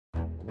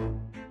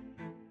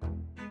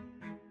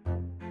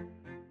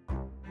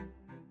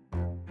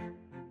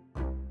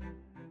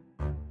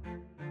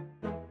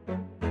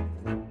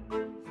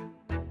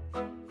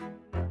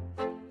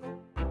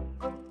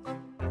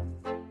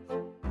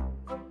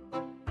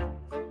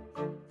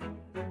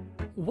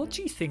What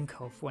do you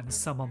think of when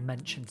someone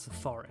mentions a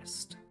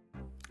forest?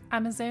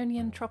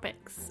 Amazonian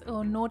tropics,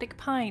 or Nordic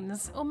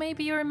pines, or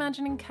maybe you're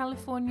imagining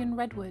Californian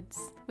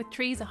redwoods, with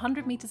trees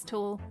 100 metres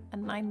tall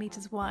and 9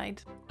 metres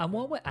wide. And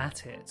while we're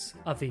at it,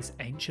 are these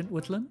ancient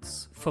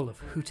woodlands, full of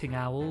hooting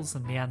owls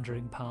and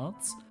meandering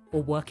paths,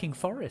 or working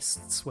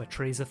forests where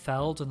trees are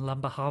felled and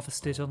lumber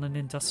harvested on an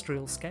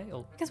industrial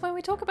scale? Because when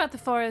we talk about the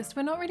forest,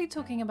 we're not really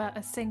talking about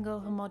a single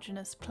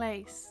homogeneous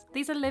place.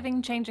 These are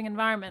living, changing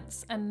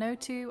environments, and no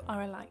two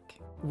are alike.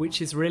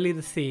 Which is really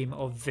the theme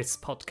of this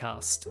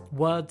podcast,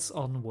 Words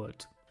on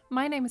Wood.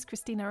 My name is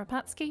Christina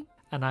Rapatsky.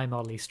 And I'm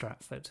Ollie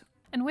Stratford.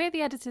 And we're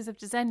the editors of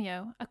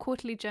Disenyo, a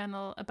quarterly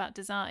journal about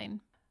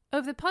design.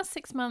 Over the past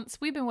 6 months,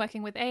 we've been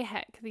working with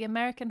AHEC, the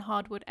American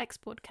Hardwood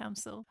Export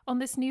Council, on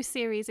this new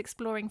series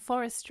exploring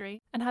forestry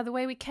and how the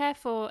way we care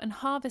for and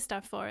harvest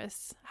our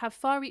forests have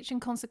far-reaching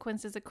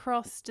consequences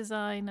across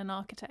design and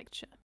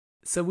architecture.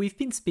 So we've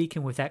been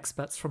speaking with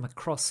experts from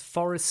across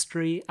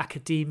forestry,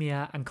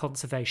 academia and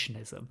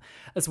conservationism,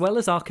 as well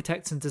as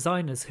architects and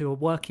designers who are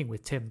working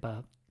with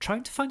timber,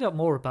 trying to find out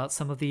more about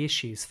some of the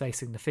issues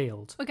facing the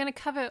field. We're going to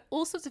cover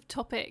all sorts of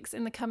topics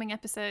in the coming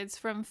episodes,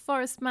 from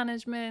forest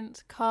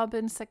management,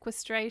 carbon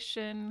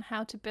sequestration,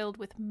 how to build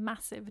with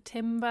massive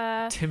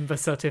timber, timber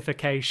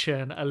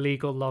certification,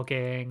 illegal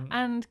logging,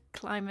 and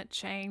climate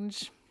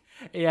change.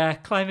 Yeah,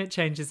 climate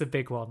change is a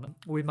big one.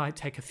 We might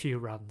take a few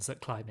runs at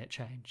climate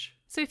change.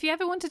 So if you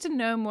ever wanted to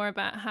know more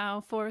about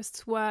how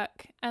forests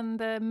work and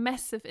the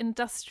mess of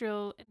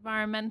industrial,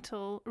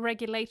 environmental,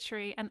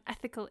 regulatory and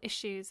ethical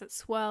issues that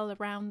swirl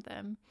around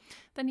them,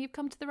 then you've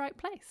come to the right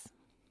place.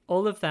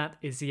 All of that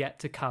is yet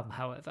to come,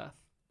 however.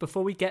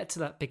 Before we get to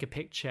that bigger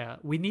picture,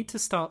 we need to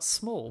start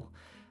small,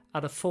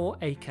 at a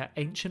 4-acre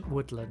ancient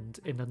woodland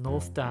in the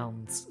North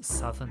Downs,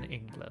 southern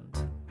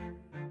England.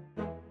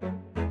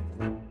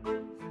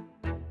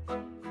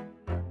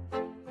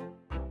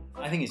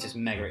 I think it's just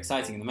mega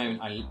exciting. The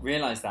moment I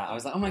realised that, I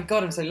was like, oh my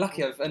God, I'm so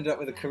lucky I've ended up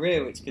with a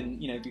career which can,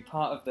 be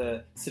part of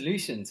the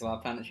solution to our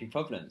planetary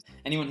problems.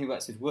 Anyone who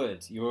works with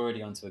wood, you're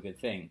already onto a good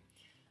thing.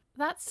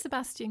 That's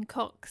Sebastian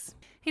Cox.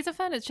 He's a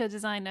furniture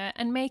designer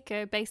and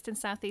maker based in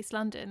southeast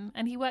London,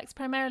 and he works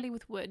primarily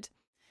with wood.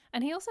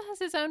 And he also has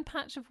his own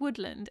patch of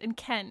woodland in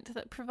Kent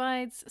that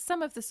provides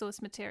some of the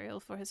source material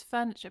for his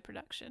furniture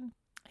production.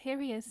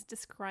 Here he is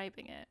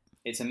describing it.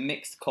 It's a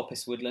mixed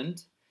coppice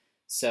woodland.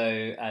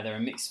 So there are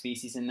mixed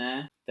species in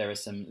there. There are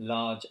some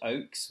large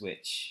oaks,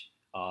 which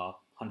are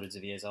hundreds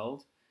of years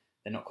old.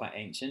 They're not quite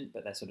ancient,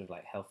 but they're sort of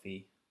like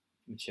healthy,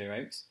 mature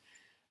oaks.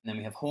 And then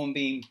we have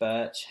hornbeam,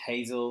 birch,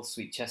 hazel,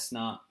 sweet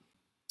chestnut,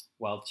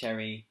 wild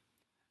cherry.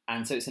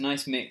 And so it's a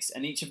nice mix.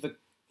 And each of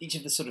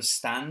the sort of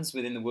stands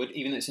within the wood,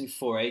 even though it's in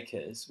 4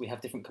 acres, we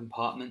have different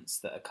compartments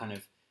that are kind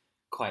of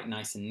quite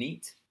nice and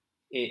neat.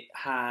 It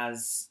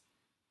has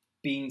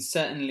been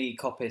certainly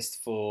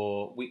coppiced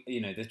for,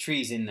 the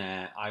trees in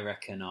there, I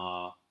reckon,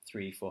 are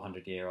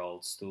 300-400 year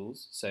old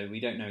stools. So we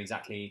don't know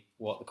exactly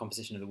what the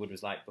composition of the wood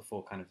was like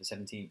before kind of the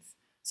 17th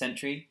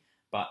century,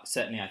 but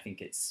certainly I think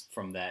it's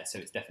from there. So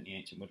it's definitely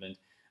ancient woodland.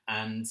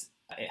 And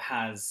it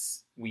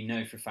has, we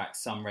know for a fact,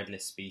 some red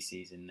list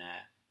species in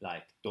there,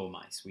 like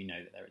dormice. We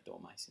know that there are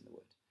dormice in the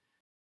wood.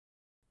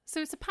 So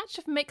it's a patch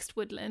of mixed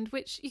woodland,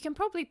 which you can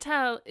probably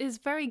tell is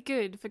very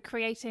good for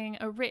creating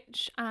a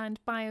rich and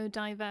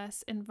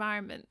biodiverse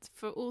environment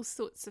for all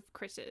sorts of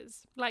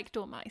critters, like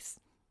dormice.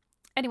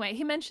 Anyway,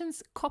 he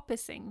mentions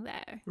coppicing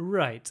there.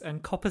 Right,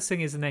 and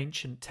coppicing is an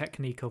ancient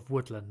technique of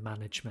woodland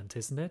management,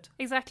 isn't it?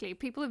 Exactly.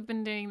 People have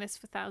been doing this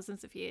for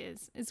thousands of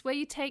years. It's where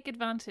you take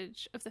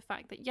advantage of the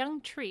fact that young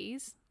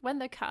trees, when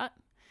they're cut,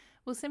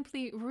 will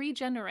simply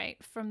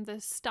regenerate from the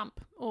stump,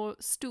 or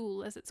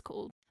stool as it's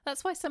called.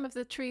 That's why some of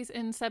the trees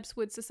in Seb's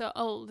woods are so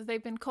old.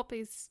 They've been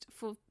coppiced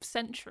for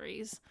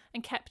centuries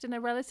and kept in a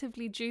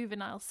relatively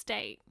juvenile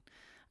state.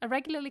 A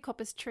regularly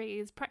coppiced tree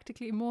is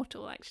practically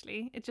immortal,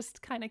 actually. It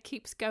just kind of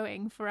keeps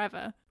going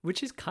forever.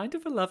 Which is kind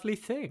of a lovely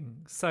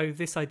thing. So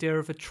this idea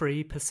of a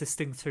tree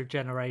persisting through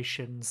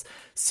generations,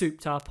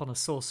 souped up on a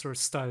sorcerer's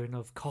stone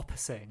of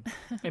coppicing.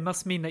 It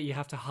must mean that you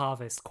have to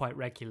harvest quite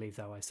regularly,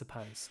 though, I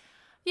suppose.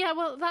 Yeah,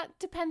 well, that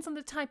depends on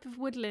the type of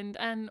woodland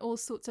and all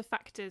sorts of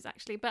factors,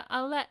 actually, but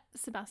I'll let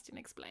Sebastian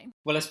explain.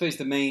 Well, I suppose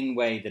the main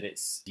way that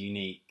it's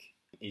unique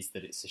is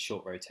that it's a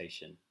short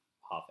rotation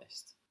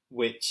harvest,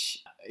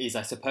 which is,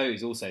 I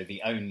suppose, also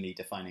the only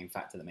defining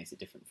factor that makes it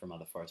different from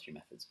other forestry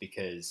methods,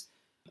 because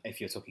if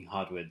you're talking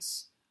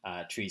hardwoods,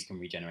 trees can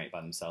regenerate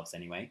by themselves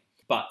anyway.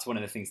 But one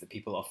of the things that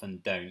people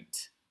often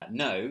don't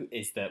know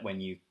is that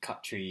when you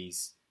cut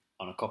trees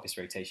on a coppice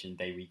rotation,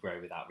 they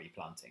regrow without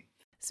replanting.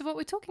 So what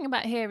we're talking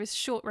about here is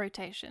short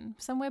rotation,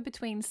 somewhere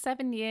between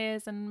 7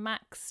 years and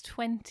max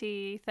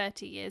 20,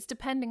 30 years,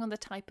 depending on the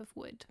type of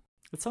wood.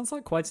 It sounds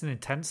like quite an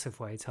intensive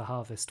way to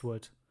harvest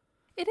wood.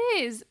 It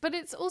is, but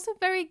it's also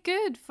very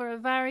good for a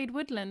varied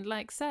woodland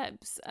like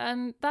Seb's,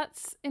 and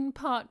that's in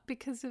part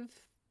because of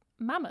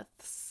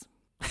mammoths.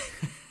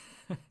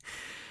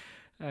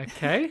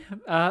 Okay,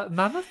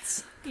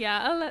 mammoths?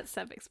 Yeah, I'll let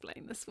Seb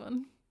explain this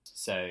one.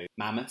 So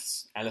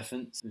mammoths,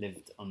 elephants,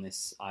 lived on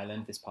this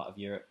island, this part of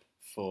Europe,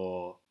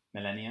 for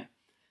millennia.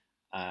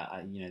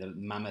 The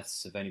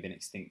mammoths have only been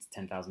extinct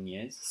 10,000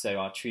 years, so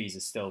our trees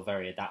are still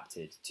very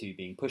adapted to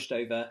being pushed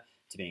over,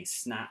 to being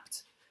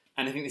snapped.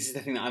 And I think this is the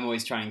thing that I'm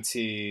always trying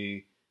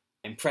to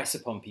impress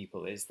upon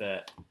people, is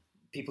that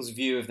people's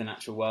view of the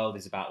natural world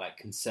is about like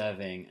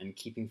conserving and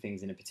keeping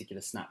things in a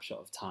particular snapshot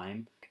of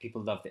time.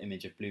 People love the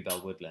image of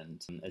Bluebell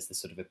woodland as the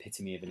sort of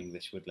epitome of an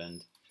English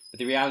woodland. But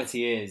the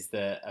reality is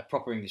that a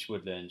proper English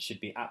woodland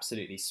should be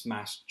absolutely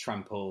smashed,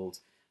 trampled,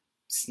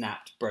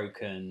 snapped,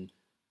 broken,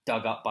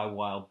 dug up by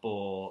wild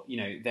boar.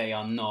 They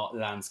are not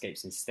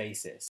landscapes in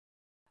stasis.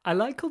 I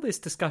like all this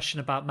discussion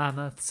about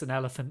mammoths and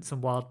elephants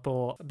and wild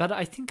boar, but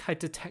I think I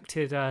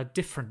detected a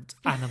different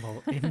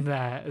animal in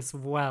there as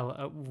well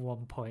at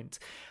one point.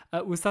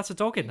 Was that a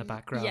dog in the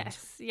background?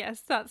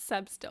 Yes, that's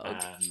Seb's dog.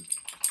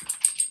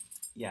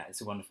 Yeah,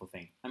 it's a wonderful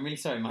thing. I'm really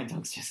sorry, my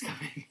dog's just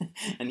coming,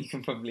 and you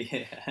can probably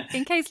hear her.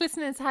 In case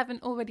listeners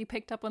haven't already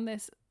picked up on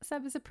this,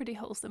 Seb is a pretty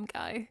wholesome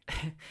guy.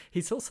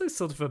 He's also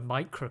sort of a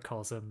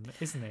microcosm,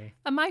 isn't he?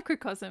 A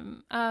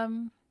microcosm?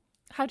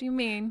 How do you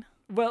mean?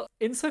 Well,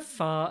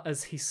 insofar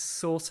as he's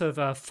sort of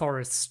a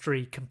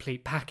forestry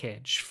complete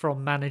package,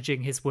 from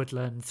managing his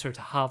woodland through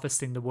to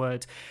harvesting the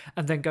wood,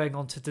 and then going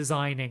on to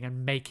designing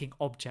and making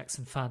objects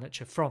and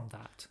furniture from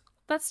that.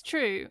 That's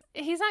true.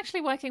 He's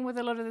actually working with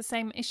a lot of the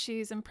same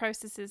issues and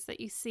processes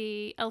that you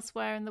see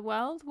elsewhere in the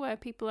world where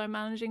people are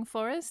managing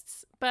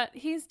forests, but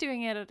he's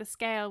doing it at a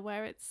scale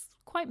where it's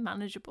quite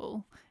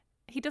manageable.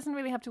 He doesn't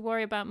really have to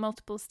worry about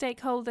multiple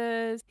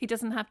stakeholders. He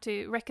doesn't have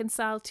to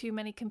reconcile too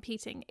many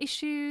competing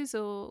issues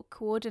or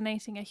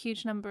coordinating a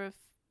huge number of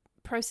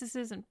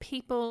processes and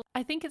people.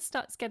 I think it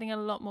starts getting a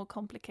lot more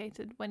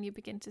complicated when you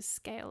begin to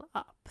scale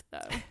up,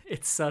 though.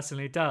 It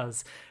certainly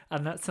does,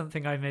 and that's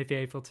something I may be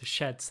able to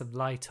shed some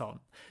light on.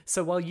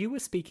 So while you were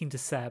speaking to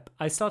Seb,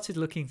 I started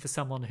looking for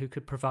someone who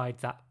could provide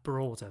that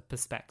broader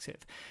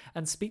perspective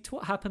and speak to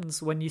what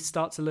happens when you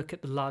start to look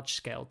at the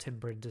large-scale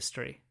timber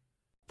industry.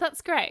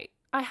 That's great.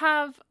 I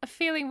have a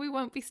feeling we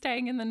won't be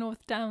staying in the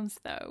North Downs,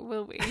 though,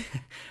 will we?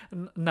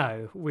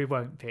 No, we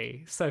won't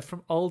be. So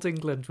from Old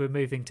England, we're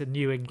moving to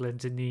New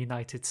England in the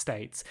United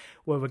States,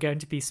 where we're going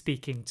to be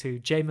speaking to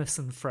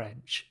Jameson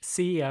French,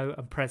 CEO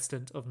and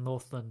President of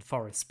Northland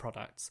Forest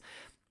Products.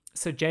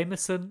 So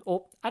Jameson,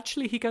 or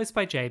actually he goes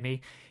by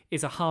Jamie,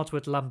 is a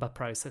hardwood lumber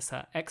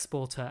processor,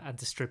 exporter and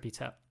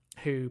distributor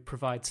who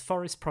provides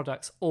forest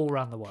products all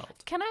around the world.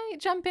 Can I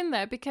jump in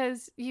there?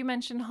 Because you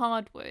mentioned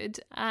hardwood,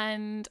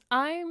 and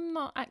I'm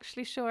not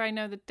actually sure I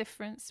know the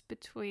difference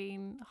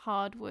between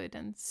hardwood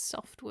and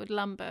softwood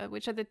lumber,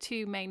 which are the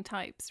two main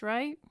types,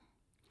 right?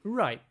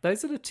 Right,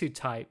 those are the two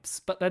types,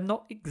 but they're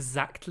not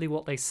exactly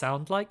what they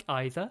sound like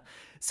either.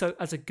 So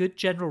as a good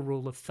general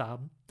rule of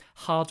thumb,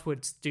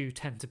 hardwoods do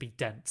tend to be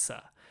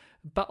denser.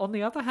 But on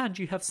the other hand,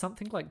 you have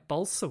something like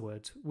balsa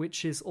wood,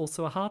 which is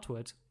also a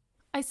hardwood.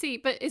 I see,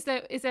 but is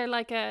there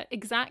like a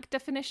exact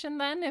definition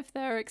then, if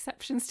there are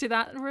exceptions to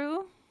that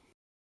rule?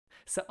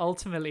 So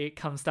ultimately it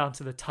comes down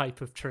to the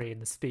type of tree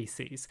and the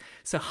species.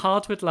 So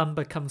hardwood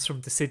lumber comes from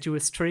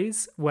deciduous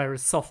trees,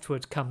 whereas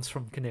softwood comes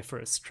from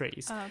coniferous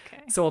trees.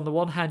 Okay. So on the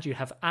one hand you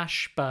have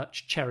ash,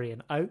 birch, cherry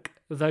and oak.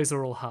 Those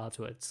are all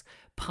hardwoods.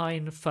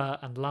 Pine, fir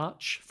and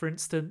larch, for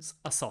instance,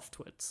 are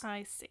softwoods.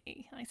 I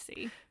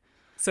see.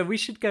 So we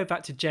should go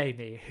back to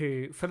Jamie,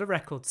 who, for the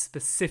record,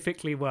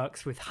 specifically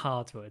works with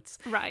hardwoods.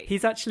 Right.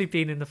 He's actually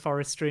been in the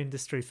forestry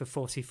industry for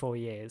 44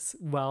 years,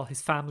 while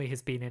his family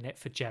has been in it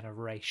for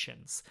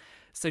generations.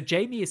 So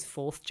Jamie is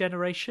fourth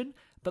generation,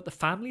 but the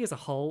family as a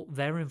whole,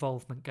 their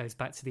involvement goes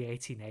back to the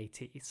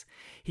 1880s.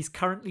 He's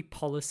currently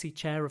policy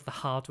chair of the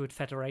Hardwood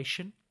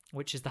Federation,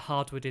 which is the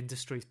hardwood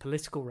industry's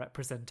political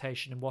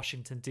representation in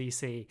Washington,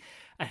 D.C.,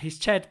 and he's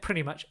chaired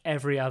pretty much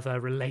every other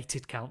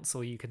related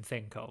council you can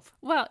think of.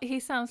 Well, he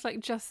sounds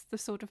like just the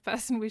sort of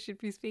person we should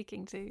be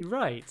speaking to.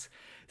 Right.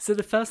 So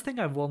the first thing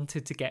I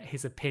wanted to get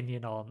his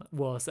opinion on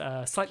was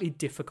a slightly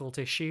difficult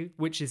issue,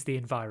 which is the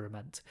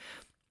environment.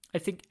 I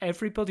think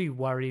everybody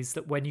worries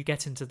that when you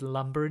get into the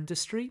lumber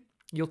industry,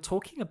 you're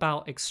talking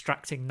about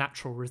extracting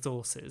natural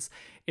resources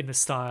in the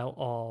style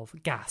of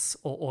gas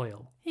or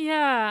oil.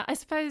 Yeah, I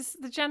suppose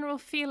the general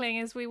feeling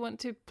is we want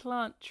to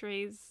plant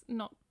trees,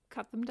 not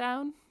cut them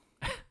down.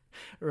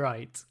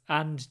 Right.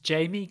 And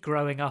Jamie,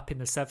 growing up in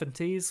the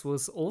 70s,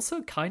 was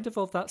also kind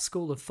of that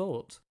school of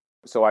thought.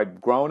 So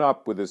I'd grown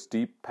up with this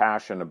deep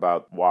passion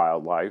about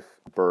wildlife,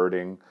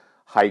 birding,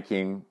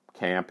 hiking,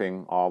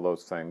 camping, all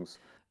those things.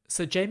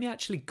 So Jamie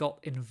actually got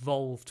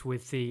involved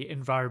with the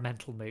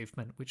environmental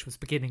movement, which was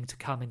beginning to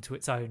come into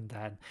its own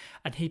then,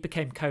 and he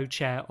became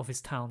co-chair of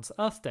his town's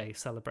Earth Day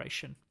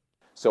celebration.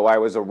 So I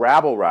was a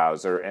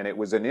rabble-rouser, and it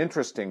was an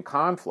interesting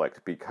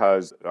conflict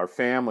because our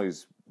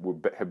families were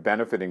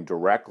benefiting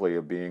directly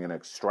of being an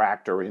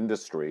extractor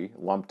industry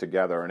lumped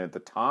together, and at the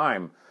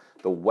time,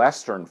 the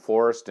Western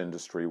forest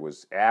industry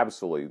was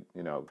absolutely,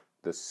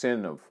 the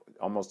sin of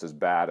almost as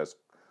bad as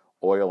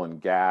oil and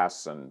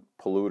gas and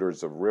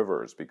polluters of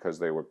rivers because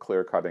they were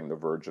clear-cutting the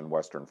virgin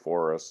Western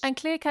forests. And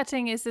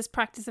clear-cutting is this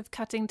practice of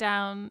cutting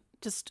down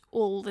just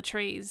all the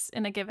trees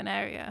in a given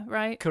area,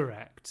 right?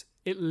 Correct.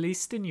 At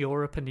least in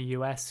Europe and the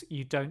US,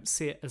 you don't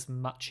see it as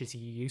much as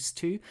you used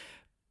to,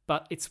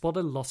 but it's what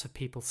a lot of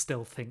people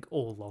still think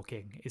all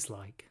logging is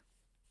like.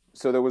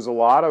 So there was a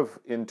lot of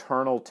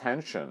internal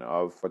tension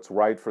of what's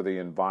right for the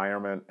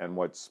environment and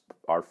what's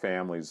our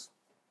family's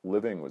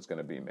living was going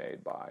to be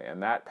made by.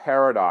 And that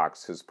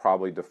paradox has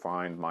probably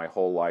defined my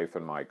whole life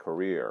and my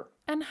career.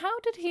 And how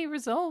did he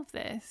resolve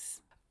this?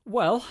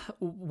 Well,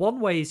 one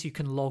way is you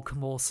can log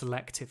more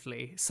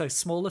selectively, so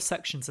smaller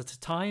sections at a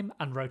time,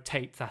 and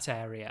rotate that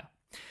area.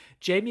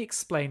 Jamie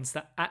explains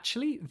that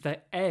actually the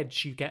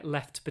edge you get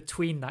left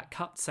between that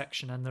cut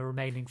section and the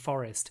remaining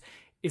forest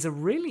is a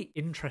really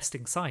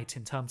interesting site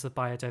in terms of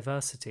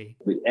biodiversity.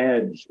 The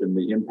edge and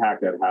the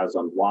impact that has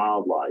on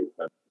wildlife,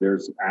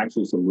 there's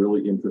actually some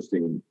really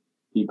interesting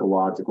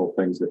ecological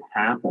things that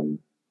happen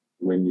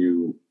when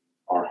you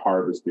are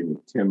harvesting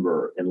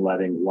timber and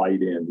letting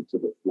light into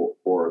the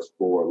forest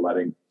floor,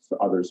 letting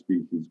other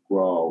species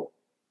grow,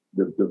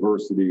 the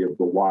diversity of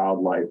the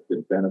wildlife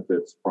that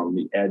benefits from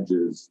the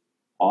edges,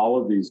 all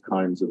of these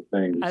kinds of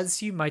things.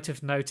 As you might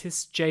have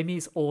noticed,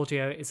 Jamie's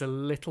audio is a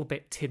little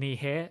bit tinny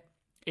here.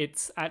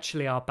 It's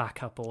actually our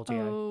backup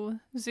audio. Oh,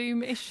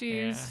 Zoom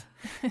issues.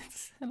 Yeah.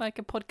 It's like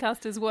a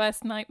podcaster's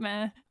worst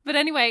nightmare. But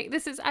anyway,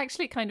 this is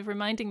actually kind of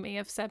reminding me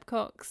of Seb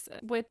Cox.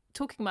 We're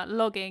talking about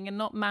logging and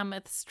not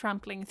mammoths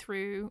trampling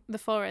through the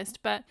forest,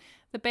 but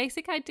the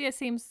basic idea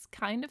seems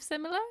kind of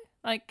similar.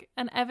 Like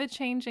an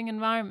ever-changing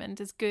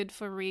environment is good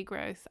for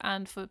regrowth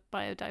and for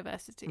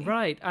biodiversity.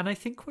 Right, and I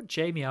think what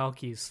Jamie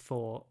argues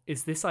for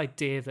is this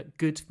idea that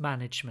good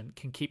management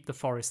can keep the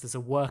forest as a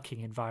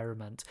working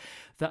environment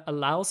that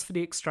allows for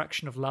the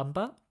extraction of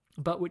lumber,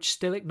 but which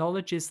still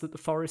acknowledges that the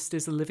forest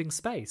is a living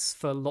space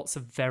for lots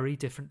of very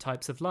different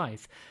types of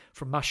life,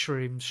 from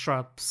mushrooms,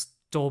 shrubs,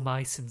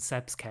 dormice in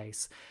Seb's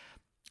case.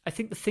 I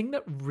think the thing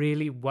that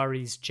really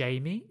worries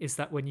Jamie is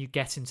that when you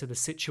get into the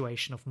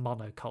situation of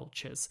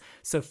monocultures,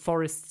 so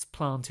forests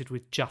planted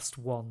with just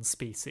one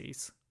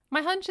species.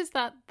 My hunch is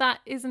that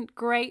that isn't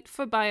great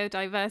for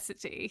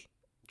biodiversity,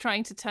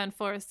 trying to turn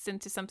forests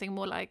into something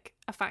more like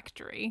a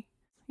factory,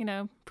 you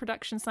know,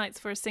 production sites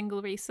for a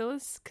single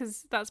resource,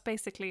 because that's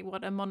basically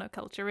what a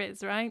monoculture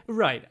is, right?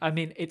 Right. I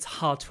mean, it's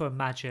hard to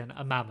imagine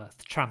a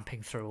mammoth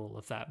tramping through all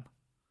of them.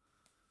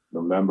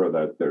 Remember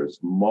that there's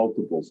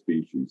multiple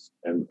species,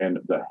 and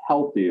the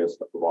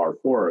healthiest of our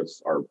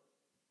forests are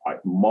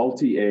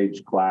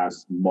multi-age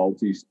class,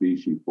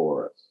 multi-species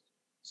forests.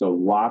 So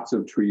lots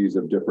of trees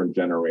of different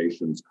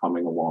generations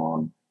coming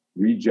along,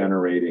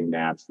 regenerating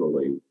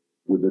naturally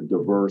with a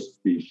diverse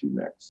species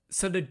mix.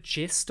 So the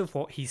gist of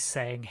what he's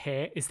saying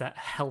here is that a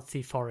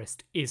healthy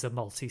forest is a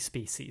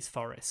multi-species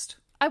forest.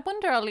 I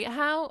wonder, Ollie,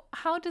 how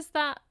does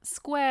that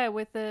square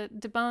with the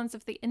demands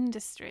of the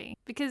industry?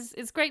 Because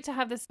it's great to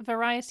have this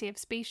variety of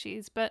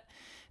species, but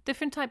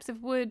different types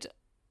of wood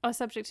are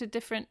subject to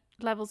different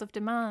levels of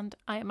demand,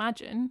 I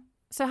imagine.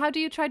 So how do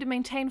you try to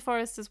maintain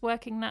forests as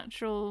working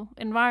natural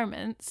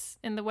environments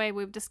in the way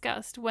we've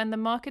discussed when the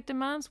market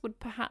demands would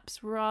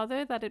perhaps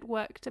rather that it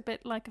worked a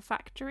bit like a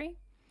factory?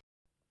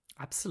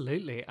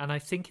 Absolutely, and I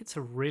think it's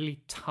a really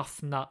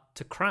tough nut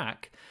to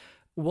crack.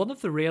 One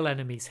of the real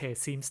enemies here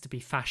seems to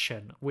be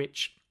fashion,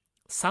 which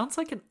sounds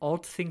like an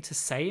odd thing to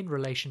say in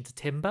relation to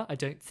timber. I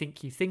don't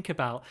think you think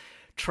about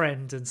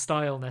trend and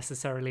style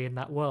necessarily in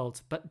that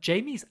world, but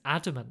Jamie's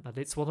adamant that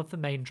it's one of the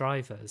main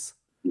drivers.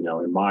 You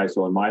know, in my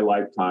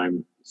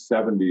lifetime,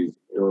 70s,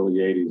 early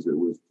 80s, it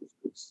was just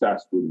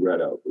obsessed with red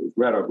oak. It was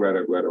red oak, red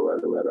oak, red oak,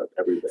 red oak, red oak,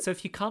 everything. So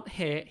if you can't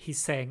hear, he's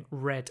saying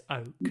red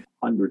oak.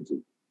 Hundreds of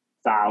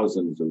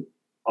thousands of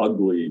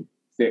ugly,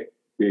 thick,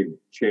 big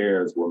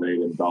chairs were made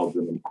in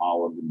Belgium and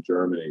Holland and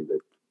Germany that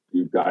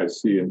you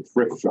guys see in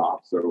thrift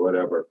shops or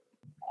whatever.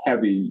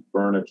 Heavy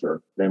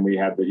furniture. Then we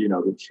had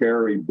the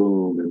cherry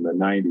boom in the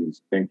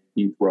 90s. Think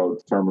Heathrow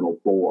Terminal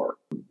 4.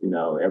 You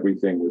know,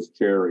 everything was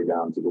cherry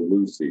down to the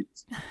loo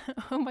seats.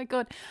 Oh my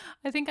God.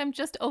 I think I'm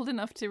just old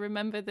enough to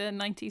remember the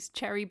 90s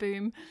cherry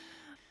boom.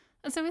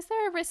 And so is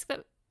there a risk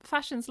that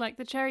fashions like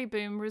the cherry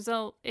boom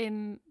result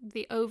in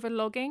the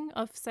overlogging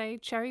of, say,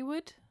 cherry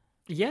wood?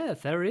 Yeah,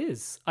 there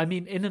is. I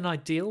mean, in an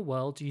ideal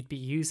world, you'd be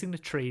using the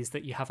trees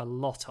that you have a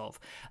lot of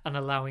and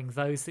allowing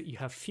those that you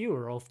have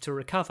fewer of to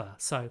recover,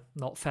 so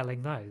not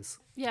felling those.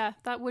 Yeah,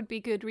 that would be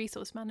good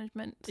resource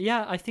management.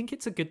 Yeah, I think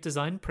it's a good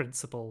design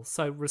principle,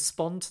 so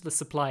respond to the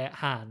supply at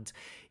hand,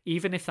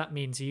 even if that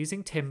means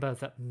using timber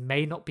that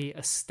may not be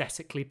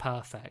aesthetically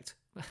perfect.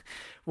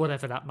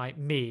 Whatever that might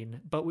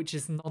mean, but which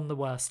is none the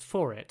worse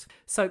for it.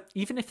 So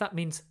even if that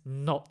means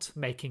not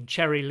making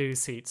cherry loo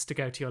seats to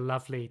go to your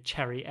lovely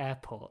cherry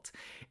airport.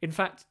 In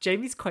fact,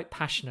 Jamie's quite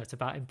passionate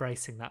about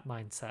embracing that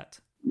mindset.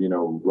 You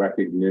know,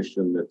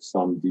 recognition that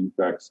some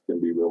defects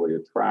can be really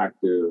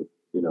attractive,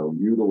 you know,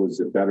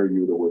 better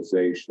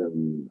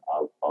utilization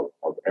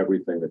of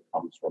everything that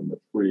comes from the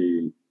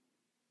tree.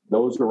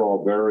 Those are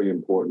all very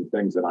important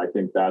things, and I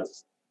think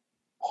that's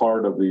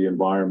part of the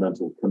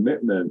environmental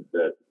commitment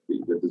that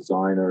the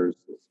designers,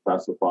 the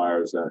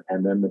specifiers,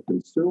 and then the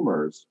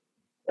consumers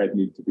that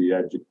need to be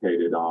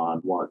educated on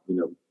what,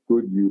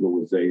 good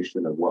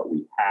utilization of what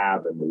we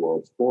have in the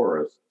world's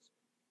forests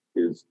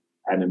is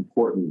an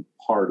important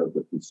part of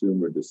the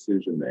consumer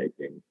decision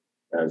making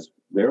as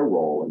their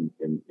role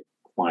in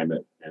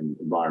climate and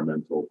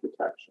environmental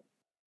protection.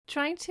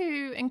 Trying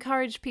to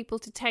encourage people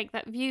to take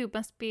that view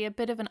must be a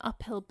bit of an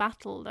uphill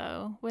battle,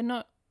 though. We're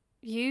not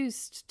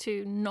used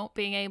to not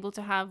being able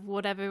to have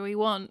whatever we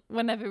want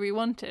whenever we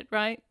want it,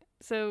 right?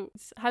 So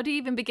how do you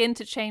even begin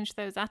to change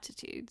those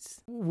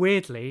attitudes?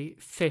 Weirdly,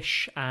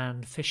 fish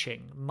and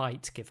fishing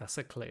might give us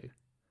a clue.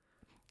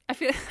 I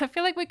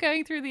feel like we're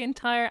going through the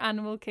entire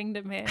animal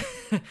kingdom here.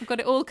 We've got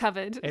it all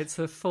covered. It's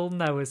a full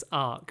Noah's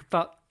Ark.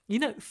 But,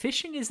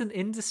 fishing is an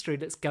industry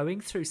that's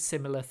going through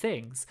similar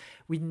things.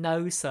 We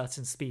know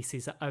certain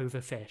species are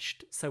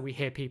overfished, so we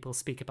hear people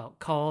speak about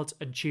cod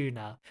and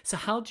tuna. So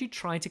how do you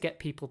try to get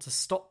people to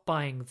stop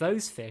buying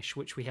those fish,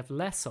 which we have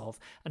less of,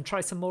 and try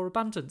some more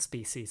abundant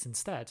species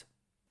instead?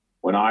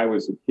 When I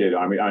was a kid,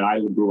 I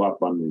grew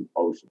up on the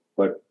ocean,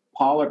 but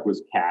pollock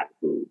was cat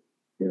food.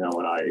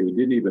 And we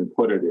didn't even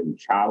put it in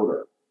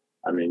chowder.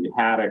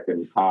 Haddock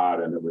and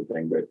cod and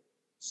everything. But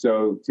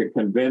so to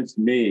convince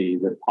me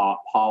that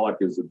pollock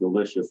is a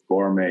delicious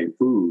gourmet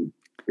food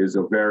is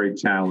a very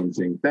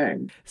challenging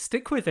thing.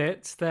 Stick with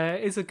it. There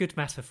is a good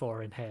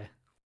metaphor in here.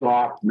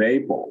 Soft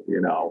maple,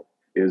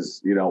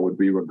 would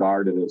be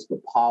regarded as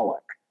the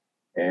pollock.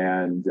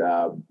 And,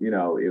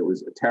 it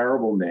was a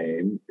terrible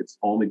name. It's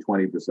only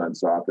 20%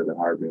 softer than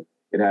hardwood.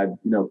 It had,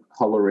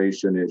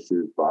 coloration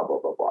issues, blah, blah,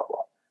 blah, blah,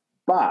 blah.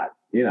 But,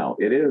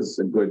 it is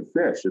a good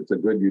fish. It's a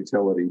good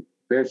utility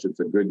fish. It's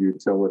a good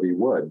utility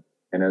wood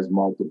and has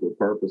multiple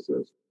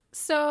purposes.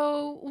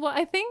 So what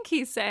I think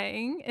he's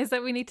saying is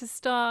that we need to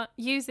start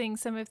using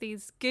some of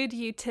these good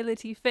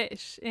utility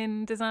fish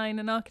in design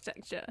and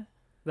architecture.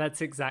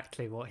 That's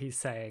exactly what he's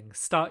saying.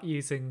 Start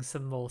using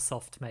some more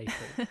soft maple.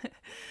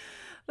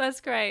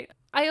 That's great.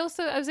 I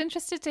was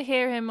interested to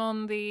hear him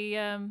on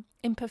the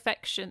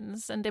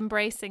imperfections and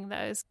embracing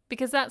those,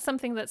 because that's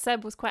something that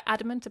Seb was quite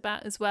adamant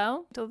about as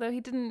well, although he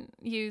didn't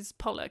use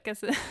pollock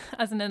as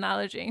an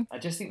analogy. I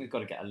just think we've got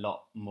to get a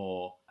lot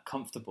more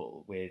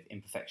comfortable with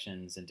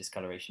imperfections and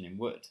discoloration in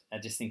wood. I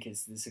just think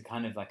it's a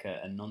kind of like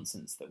a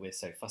nonsense that we're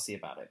so fussy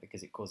about it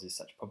because it causes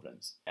such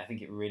problems. I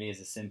think it really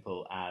is as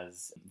simple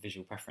as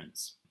visual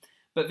preference.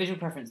 But visual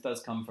preference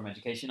does come from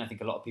education. I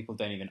think a lot of people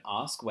don't even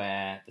ask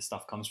where the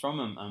stuff comes from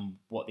and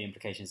what the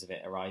implications of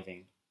it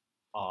arriving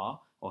are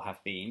or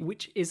have been.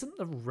 Which isn't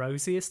the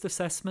rosiest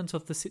assessment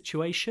of the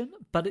situation,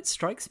 but it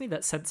strikes me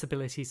that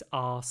sensibilities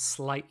are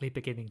slightly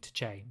beginning to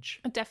change.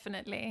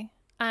 Definitely.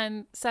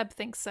 And Seb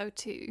thinks so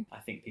too. I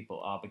think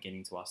people are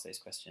beginning to ask those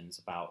questions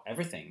about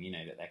everything,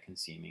 that they're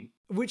consuming.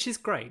 Which is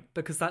great,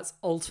 because that's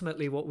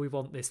ultimately what we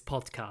want this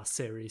podcast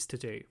series to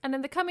do. And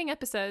in the coming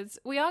episodes,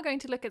 we are going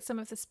to look at some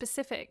of the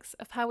specifics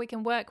of how we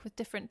can work with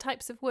different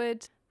types of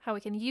wood, how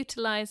we can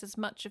utilise as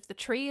much of the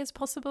tree as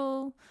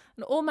possible,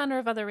 and all manner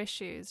of other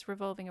issues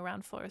revolving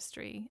around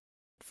forestry.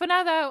 For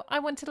now, though, I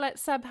want to let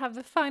Seb have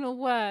the final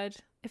word,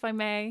 if I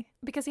may,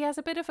 because he has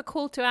a bit of a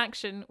call to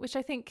action, which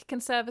I think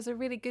can serve as a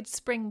really good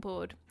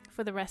springboard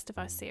for the rest of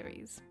our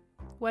series.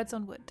 Words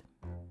on Wood.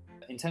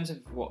 In terms of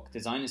what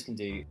designers can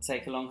do,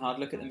 take a long, hard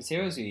look at the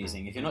materials you're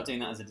using. If you're not doing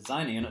that as a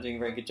designer, you're not doing a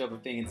very good job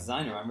of being a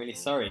designer. I'm really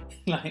sorry.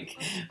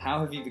 How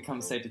have you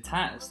become so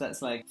detached?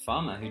 That's like a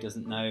farmer who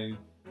doesn't know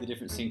the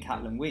difference between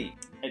cattle and wheat.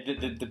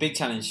 The big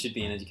challenge should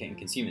be in educating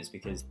consumers,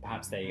 because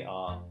perhaps they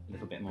are a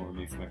little bit more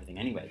removed from everything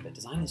anyway, but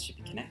designers should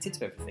be connected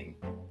to everything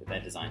that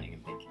they're designing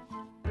and making.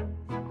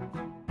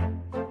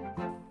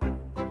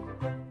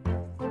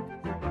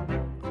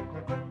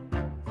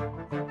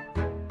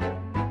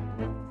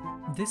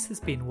 This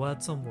has been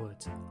Words on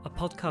Wood, a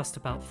podcast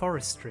about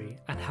forestry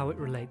and how it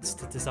relates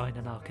to design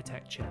and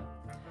architecture.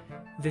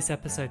 This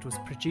episode was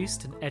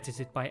produced and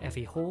edited by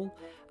Evie Hall,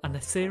 and the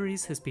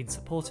series has been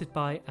supported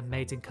by and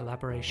made in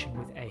collaboration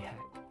with AHEC.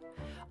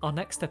 Our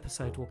next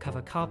episode will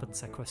cover carbon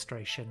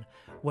sequestration,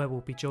 where we'll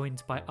be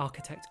joined by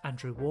architect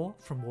Andrew Waugh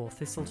from Waugh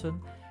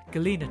Thistleton,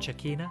 Galina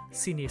Chakina,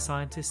 senior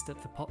scientist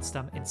at the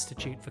Potsdam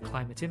Institute for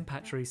Climate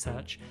Impact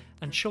Research,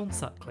 and Sean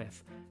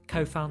Sutcliffe,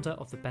 co-founder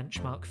of the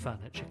Benchmark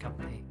Furniture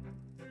Company.